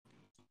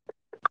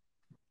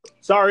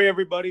Sorry,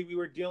 everybody. We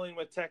were dealing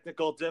with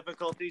technical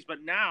difficulties,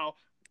 but now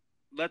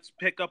let's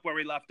pick up where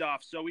we left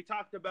off. So we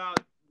talked about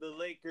the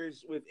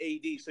Lakers with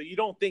AD. So you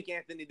don't think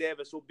Anthony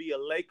Davis will be a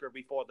Laker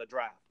before the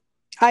draft?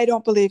 I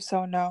don't believe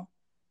so, no.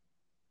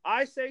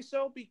 I say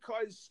so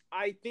because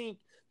I think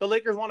the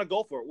Lakers want to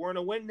go for it. We're in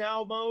a win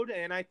now mode,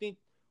 and I think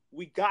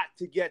we got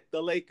to get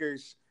the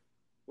Lakers.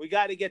 We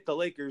got to get the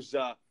Lakers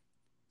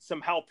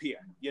some help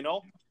here. You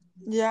know?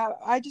 Yeah,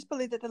 I just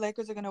believe that the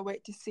Lakers are going to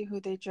wait to see who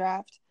they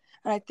draft.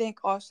 And I think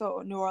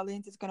also New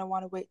Orleans is going to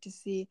want to wait to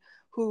see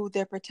who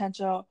their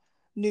potential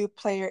new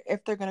player,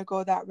 if they're going to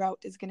go that route,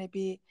 is going to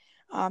be.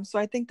 So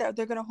I think that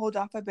they're going to hold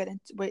off a bit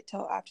and wait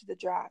till after the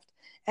draft.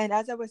 And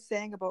as I was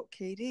saying about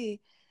KD,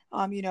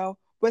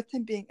 with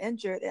him being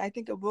injured, I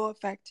think it will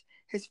affect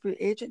his free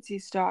agency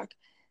stock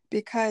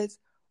because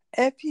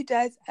if he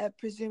does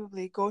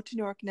presumably go to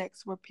New York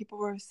Knicks, where people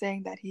were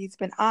saying that he's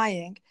been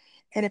eyeing,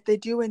 and if they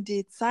do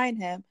indeed sign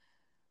him,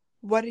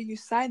 what are you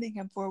signing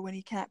him for when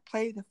he can't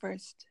play the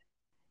first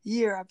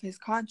year of his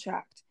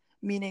contract,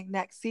 meaning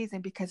next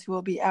season, because he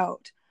will be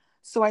out?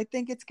 So I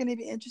think it's going to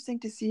be interesting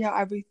to see how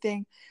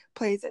everything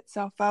plays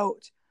itself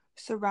out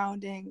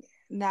surrounding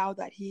now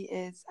that he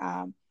is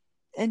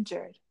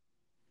injured.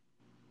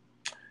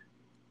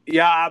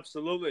 Yeah,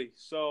 absolutely.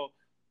 So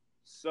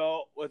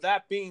with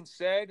that being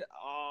said,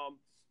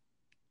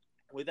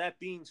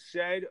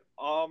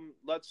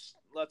 let's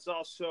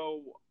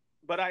also,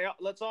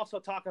 let's also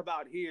talk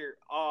about here.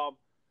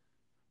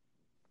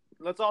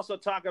 Let's also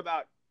talk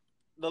about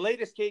the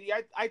latest KD.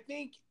 I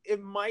think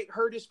it might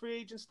hurt his free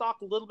agent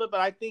stock a little bit,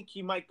 but I think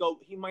he might go.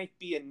 He might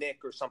be a Nick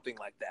or something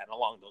like that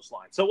along those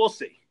lines. So we'll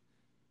see.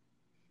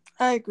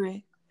 I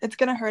agree. It's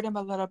going to hurt him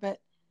a little bit.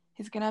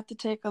 He's going to have to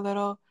take a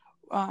little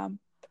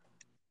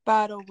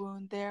battle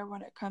wound there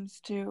when it comes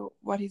to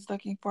what he's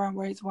looking for and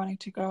where he's wanting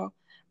to go.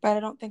 But I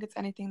don't think it's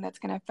anything that's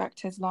going to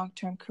affect his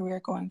long-term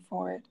career going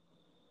forward.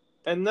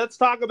 And let's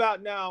talk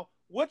about now,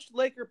 which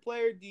Laker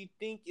player do you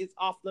think is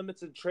off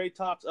limits in trade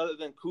talks other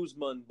than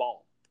Kuzma and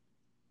Ball?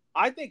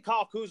 I think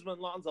Kyle Kuzma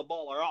and Lonzo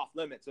Ball are off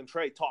limits in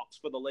trade talks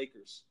for the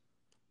Lakers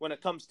when it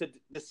comes to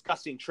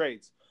discussing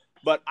trades.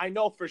 But I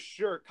know for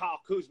sure Kyle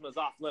Kuzma is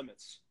off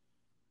limits.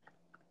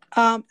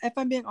 If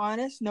I'm being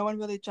honest, no one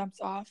really jumps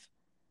off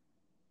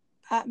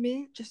at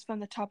me just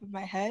from the top of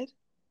my head.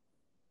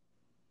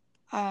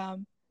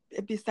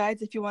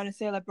 Besides, if you want to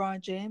say LeBron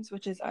James,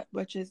 which is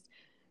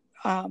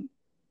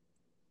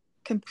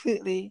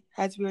completely,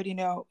 as we already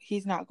know,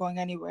 he's not going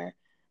anywhere.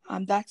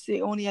 That's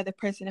the only other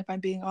person, if I'm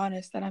being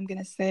honest, that I'm going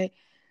to say,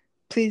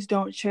 please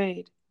don't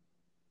trade.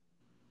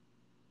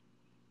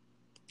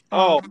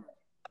 Oh,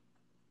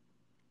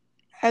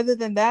 Other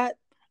than that,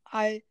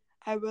 I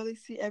really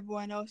see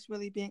everyone else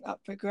really being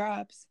up for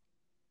grabs.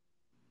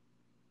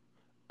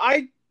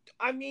 I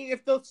mean,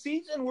 if the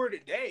season were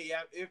today,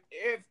 if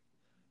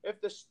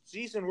the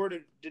season were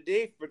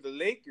today for the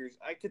Lakers,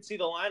 I could see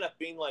the lineup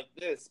being like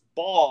this: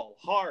 Ball,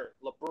 Hart,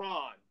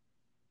 LeBron,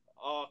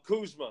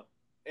 Kuzma,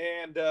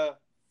 and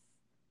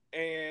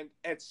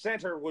at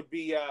center would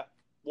be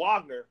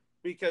Wagner.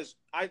 Because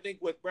I think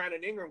with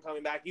Brandon Ingram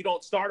coming back, you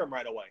don't start him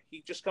right away.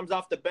 He just comes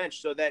off the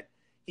bench so that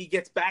he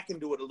gets back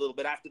into it a little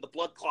bit after the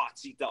blood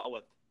clots he dealt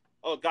with.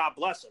 Oh, God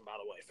bless him, by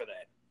the way, for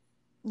that.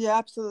 Yeah,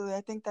 absolutely.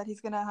 I think that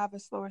he's going to have a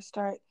slower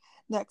start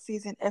next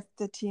season if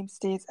the team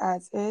stays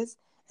as is,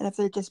 and if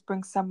they just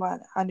bring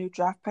someone, a new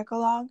draft pick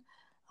along.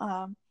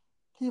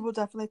 He will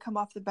definitely come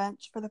off the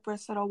bench for the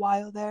first little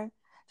while there,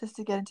 just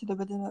to get into the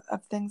rhythm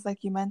of things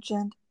like you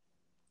mentioned.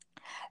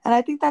 And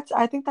I think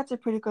that's a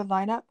pretty good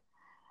lineup.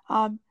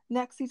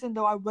 Next season,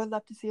 though, I would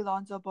love to see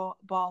Lonzo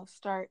Ball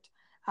start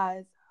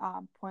as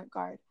point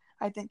guard.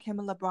 I think him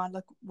and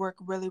LeBron work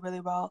really,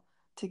 really well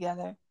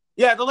together.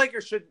 Yeah, the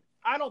Lakers should.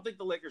 I don't think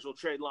the Lakers will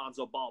trade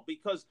Lonzo Ball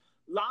because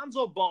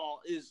Lonzo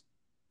Ball is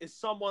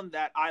someone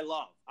that I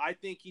love. I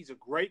think he's a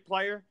great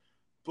player,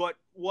 but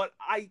what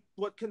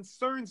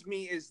concerns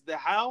me is the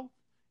health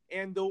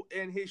and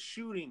his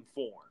shooting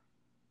form.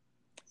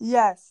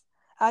 Yes,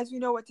 as we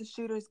know, it's a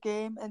shooter's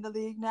game in the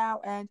league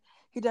now, and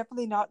he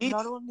definitely He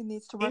not only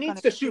needs to he work on needs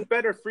it. to shoot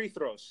better free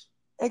throws.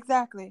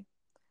 Exactly,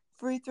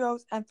 free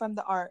throws and from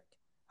the arc.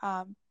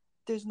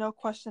 There's no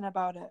question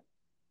about it.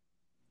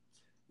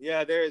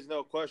 Yeah, there is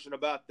no question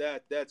about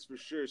that. That's for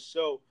sure.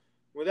 So,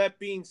 with that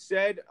being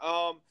said,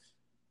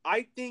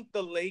 I think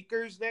the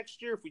Lakers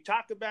next year, if we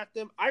talk about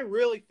them, I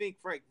really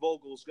think Frank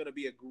Vogel is going to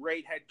be a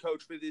great head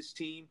coach for this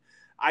team.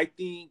 I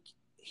think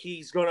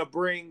he's going to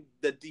bring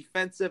the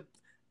defensive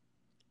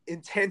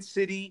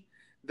intensity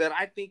that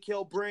I think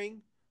he'll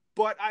bring.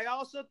 But I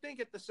also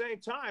think at the same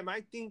time, I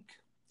think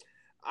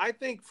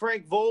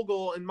Frank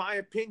Vogel, in my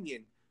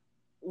opinion,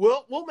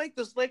 will make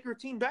this Laker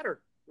team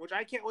better, which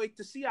I can't wait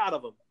to see out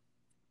of him.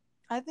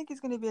 I think he's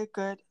going to be a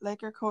good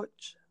Laker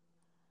coach.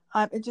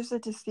 I'm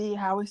interested to see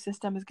how his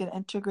system is going to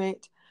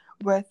integrate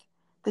with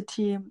the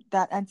team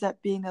that ends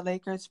up being the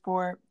Lakers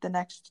for the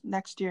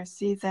next year's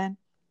season.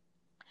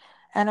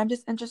 And I'm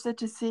just interested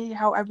to see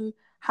how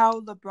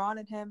LeBron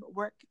and him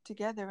work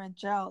together and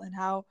gel, and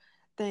how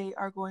they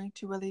are going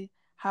to really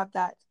have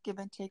that give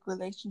and take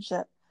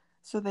relationship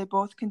so they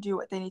both can do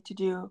what they need to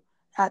do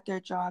at their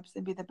jobs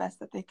and be the best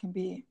that they can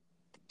be.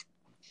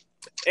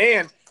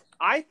 And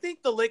I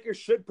think the Lakers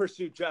should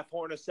pursue Jeff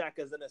Hornacek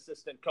as an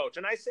assistant coach.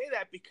 And I say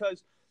that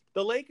because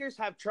the Lakers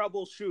have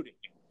trouble shooting.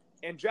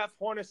 And Jeff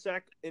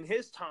Hornacek, in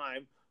his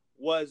time,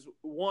 was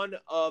one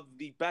of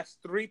the best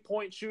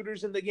three-point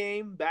shooters in the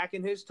game back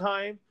in his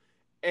time.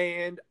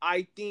 And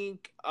I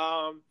think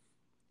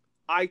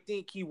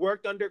he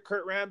worked under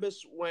Kurt Rambis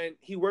when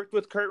he worked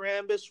with Kurt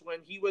Rambis when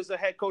he was the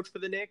head coach for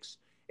the Knicks.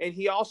 And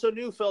he also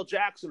knew Phil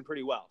Jackson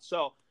pretty well.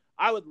 So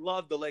I would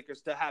love the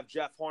Lakers to have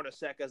Jeff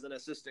Hornacek as an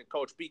assistant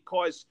coach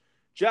because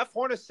Jeff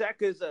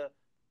Hornacek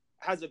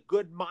has a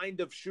good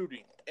mind of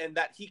shooting and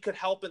that he could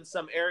help in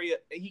some area.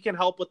 He can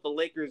help with the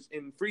Lakers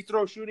in free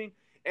throw shooting.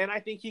 And I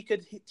think he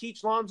could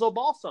teach Lonzo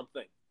Ball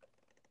something.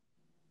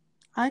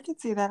 I can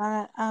see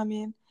that. I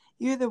mean,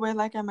 either way,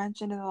 like I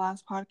mentioned in the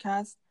last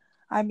podcast,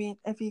 I mean,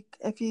 if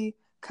he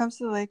comes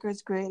to the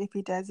Lakers, great. If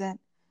he doesn't,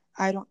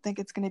 I don't think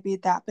it's going to be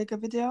that big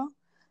of a deal.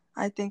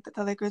 I think that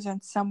the Lakers are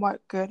in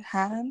somewhat good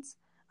hands.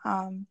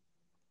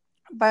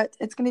 But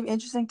it's going to be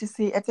interesting to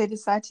see if they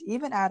decide to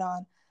even add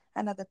on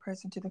another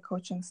person to the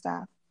coaching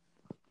staff.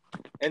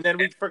 And then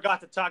we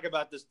forgot to talk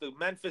about this. The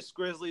Memphis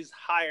Grizzlies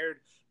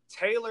hired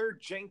Taylor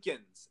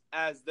Jenkins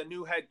as the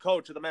new head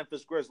coach of the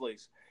Memphis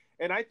Grizzlies.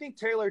 And I think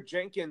Taylor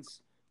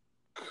Jenkins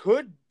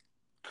could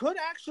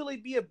actually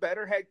be a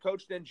better head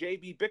coach than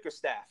J.B.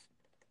 Bickerstaff.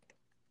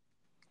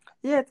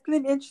 Yeah, it's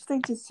going to be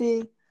interesting to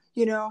see,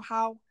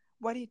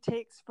 what he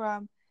takes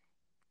from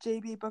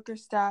J.B.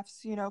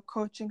 Bickerstaff's,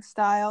 coaching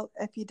style,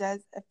 if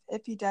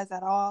he does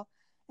at all.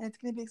 And it's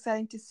going to be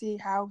exciting to see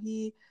how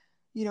he,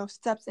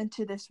 steps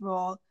into this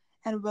role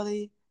and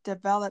really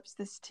develops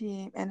this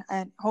team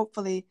and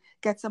hopefully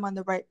gets them on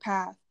the right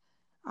path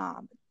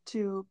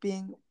to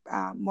being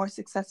more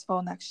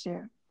successful next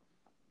year.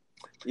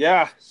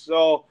 Yeah,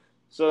 so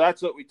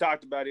that's what we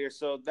talked about here.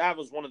 So that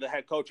was one of the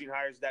head coaching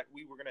hires that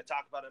we were going to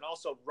talk about. And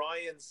also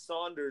Ryan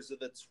Saunders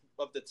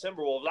of the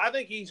Timberwolves. I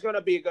think he's going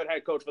to be a good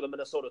head coach for the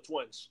Minnesota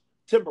Twins.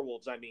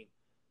 Timberwolves, I mean.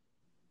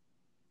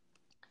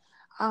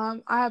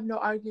 I have no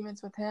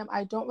arguments with him.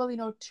 I don't really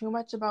know too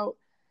much about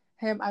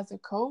him as a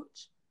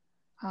coach.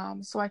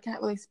 So I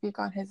can't really speak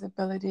on his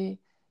ability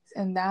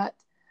in that.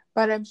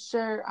 But I'm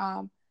sure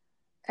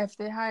if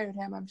they hired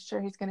him, I'm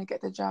sure he's going to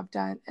get the job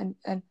done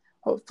and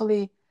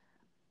hopefully,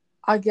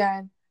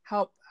 again,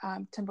 help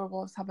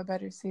Timberwolves have a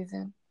better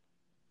season.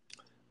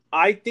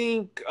 I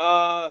think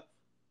the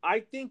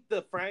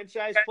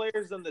franchise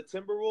players on the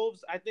Timberwolves,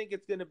 I think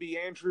it's going to be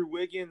Andrew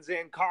Wiggins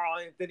and Karl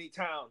Anthony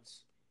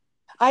Towns.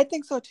 I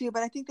think so too,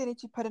 but I think they need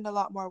to put in a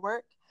lot more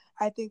work.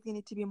 I think they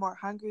need to be more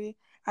hungry.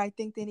 I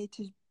think they need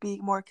to be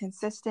more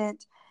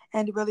consistent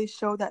and really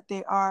show that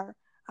they are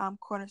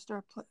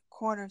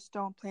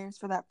cornerstone players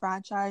for that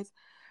franchise.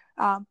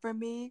 For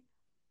me,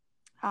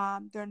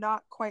 they're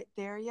not quite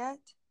there yet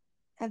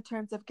in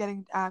terms of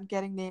getting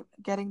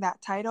that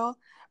title,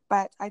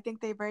 but I think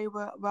they very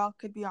well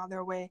could be on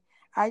their way.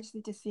 I just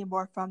need to see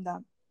more from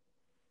them.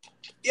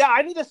 Yeah,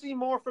 I need to see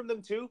more from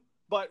them too.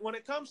 But when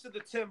it comes to the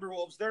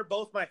Timberwolves, they're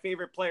both my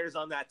favorite players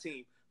on that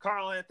team.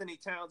 Karl Anthony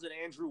Towns and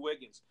Andrew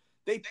Wiggins.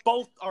 They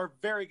both are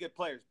very good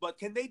players. But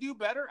can they do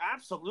better?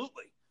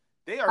 Absolutely.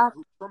 They are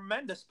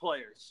tremendous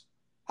players.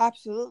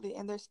 Absolutely.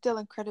 And they're still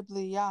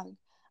incredibly young,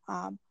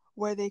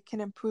 where they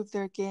can improve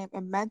their game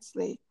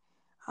immensely.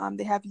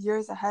 They have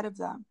years ahead of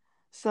them.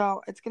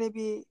 So it's going to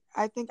be,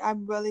 I think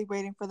I'm really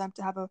waiting for them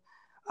to have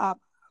a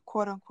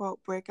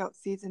quote-unquote breakout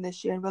season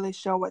this year and really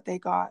show what they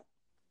got.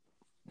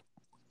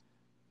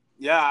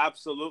 Yeah,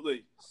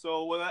 absolutely.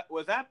 So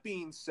with that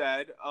being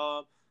said,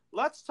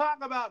 let's talk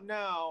about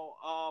now.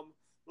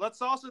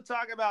 Let's also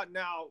talk about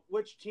now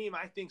which team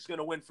I think is going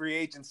to win free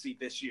agency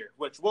this year.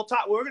 Which we'll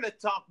talk. We're going to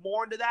talk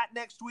more into that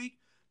next week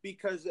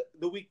because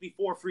the week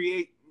before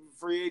free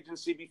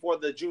agency, before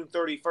the June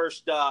 30th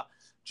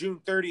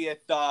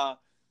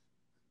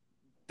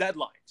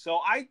deadline. So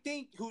I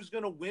think who's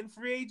going to win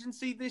free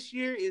agency this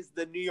year is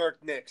the New York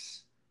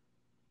Knicks.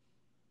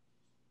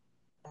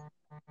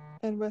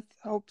 And with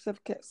hopes of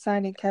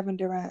signing Kevin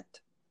Durant.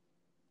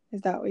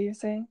 Is that what you're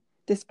saying?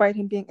 Despite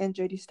him being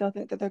injured, you still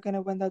think that they're going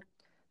to win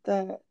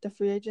the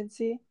free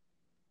agency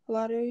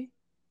lottery?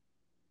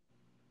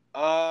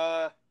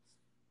 They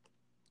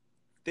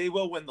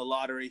will win the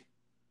lottery.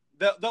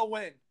 They'll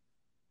win.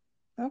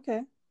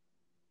 Okay.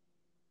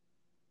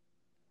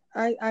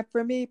 I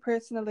for me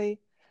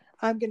personally,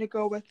 I'm going to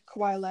go with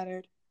Kawhi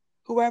Leonard.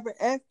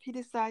 If he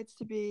decides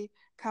to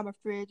become a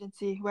free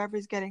agency,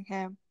 whoever's getting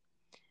him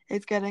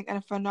is getting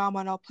a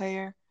phenomenal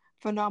player,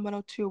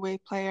 phenomenal two-way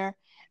player,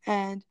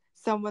 and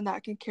someone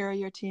that can carry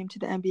your team to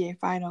the NBA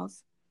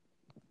Finals.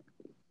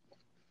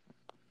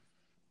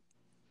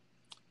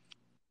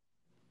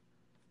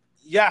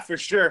 Yeah, for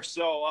sure.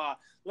 So I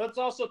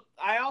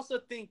also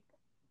think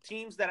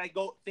teams that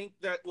think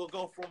that will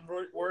go from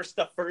worst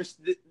to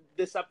first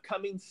this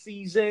upcoming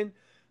season.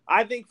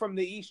 I think from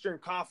the Eastern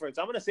Conference,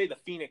 I'm going to say the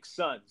Phoenix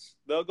Suns.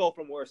 They'll go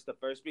from worst to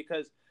first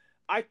because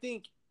I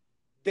think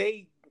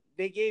they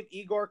gave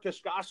Igor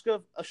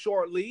Kokoskov a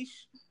short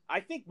leash. I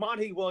think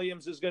Monty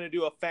Williams is going to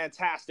do a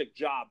fantastic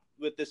job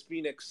with this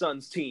Phoenix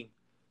Suns team.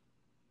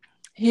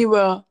 He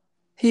will.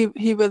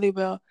 He really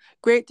will.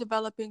 Great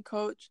developing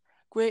coach,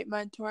 great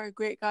mentor,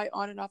 great guy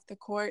on and off the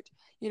court.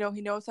 He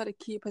knows how to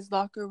keep his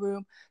locker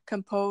room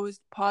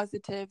composed,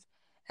 positive,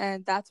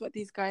 and that's what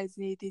these guys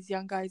need. These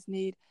young guys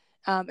need,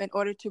 in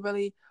order to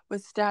really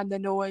withstand the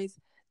noise,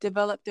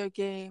 develop their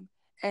game,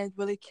 and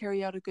really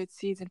carry out a good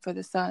season for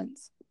the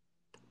Suns.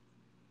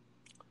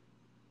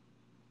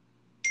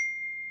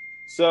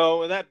 So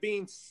with that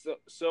being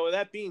so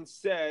that being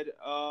said,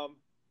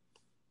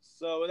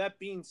 so that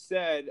being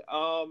said,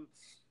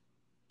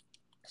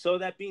 so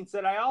that being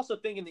said, I also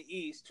think in the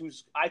East,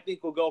 who's I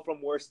think will go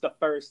from worst to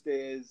first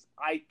is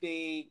I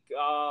think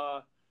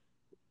I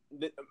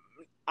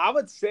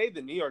would say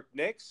the New York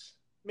Knicks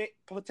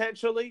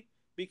potentially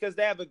because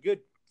they have a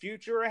good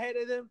future ahead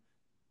of them,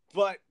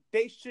 but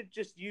they should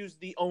just use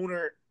the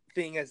owner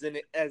thing as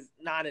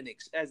not an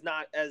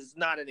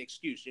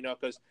excuse,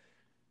 because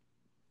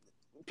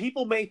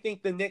people may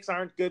think the Knicks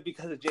aren't good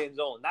because of James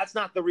Dolan. That's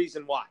not the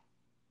reason why.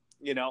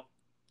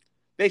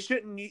 They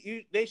shouldn't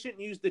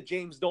use the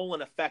James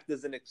Dolan effect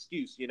as an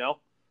excuse.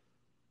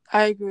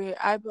 I agree.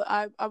 I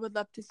would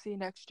love to see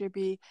next year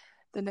be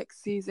the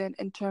next season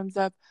in terms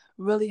of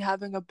really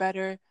having a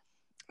better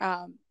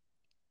run.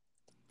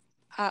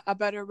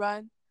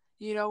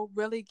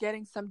 Really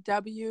getting some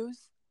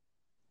W's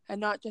and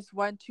not just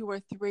 1, 2, or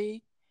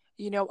 3.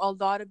 A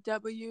lot of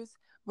W's.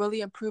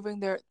 Really improving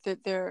their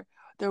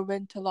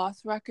win to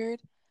loss record.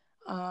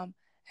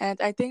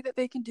 And I think that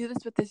they can do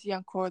this with this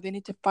young core. They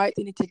need to fight.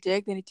 They need to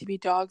dig. They need to be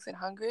dogs and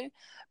hungry.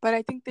 But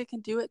I think they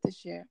can do it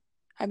this year.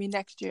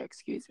 Next year,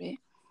 excuse me.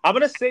 I'm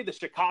going to say the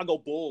Chicago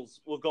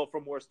Bulls will go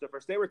from worst to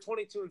first. They were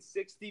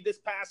 22-60 this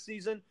past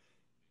season.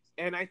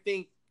 And I'm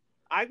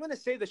going to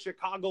say the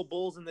Chicago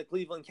Bulls and the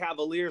Cleveland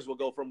Cavaliers will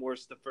go from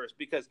worst to first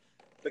because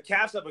the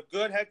Cavs have a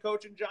good head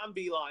coach in John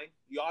Beilein.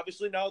 You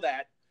obviously know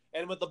that.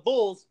 And with the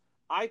Bulls,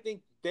 I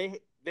think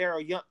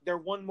they're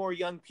one more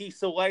young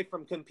piece away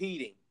from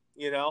competing,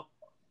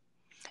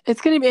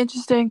 It's going to be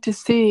interesting to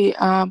see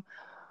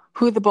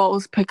who the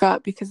Bulls pick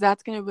up because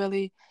that's going to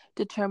really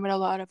determine a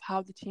lot of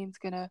how the team's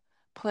going to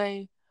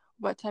play,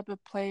 what type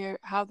of player,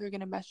 how they're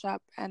going to mesh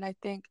up. And I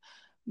think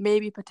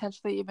maybe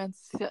potentially even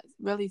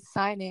really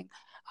signing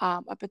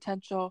a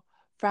potential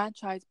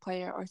franchise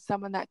player or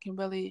someone that can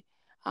really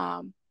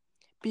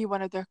be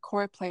one of their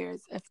core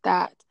players, if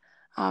that.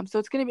 So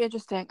it's going to be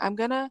interesting. I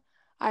don't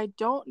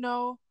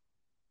know.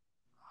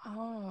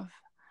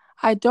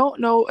 I don't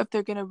know if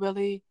they're going to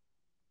really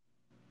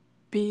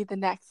be the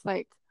next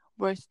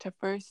worst to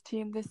first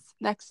team this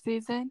next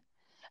season.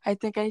 I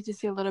think I need to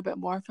see a little bit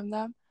more from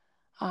them.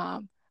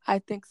 I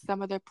think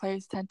some of their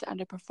players tend to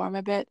underperform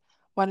a bit.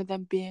 One of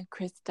them being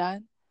Chris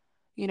Dunn,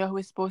 who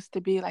was supposed to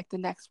be like the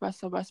next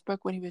Russell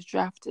Westbrook when he was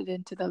drafted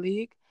into the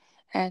league.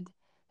 And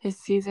his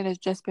season has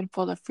just been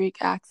full of freak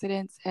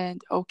accidents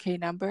and okay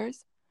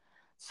numbers.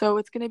 So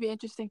it's going to be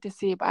interesting to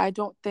see. But I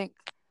don't think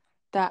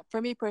that,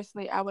 for me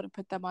personally, I wouldn't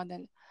put them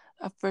on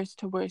a first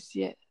to worst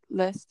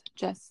list,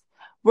 just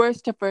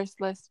worst to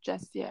first list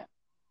just yet.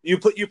 You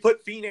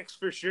put Phoenix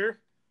for sure?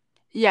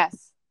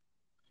 Yes.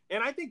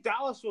 And I think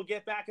Dallas will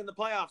get back in the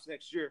playoffs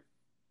next year.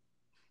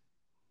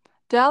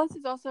 Dallas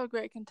is also a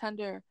great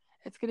contender.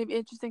 It's going to be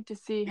interesting to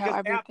see because how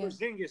everything. Because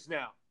Porzingis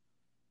now.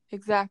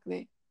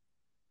 Exactly.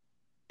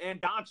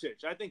 And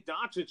Doncic. I think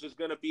Doncic is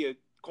going to be a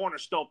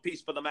cornerstone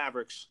piece for the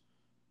Mavericks.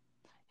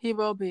 He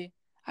will be.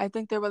 I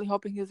think they're really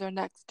hoping he's their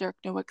next Dirk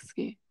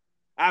Nowitzki.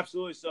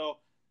 Absolutely. So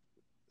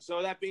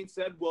that being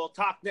said, we'll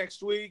talk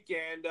next week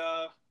and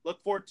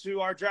look forward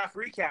to our draft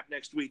recap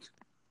next week.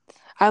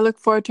 I look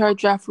forward to our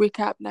draft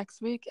recap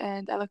next week,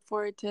 and I look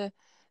forward to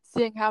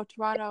seeing how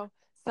Toronto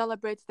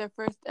celebrates their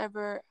first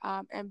ever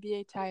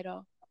NBA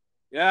title.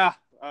 Yeah,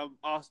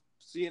 I'll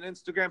see an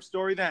Instagram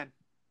story then.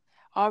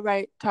 All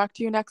right. Talk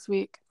to you next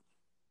week.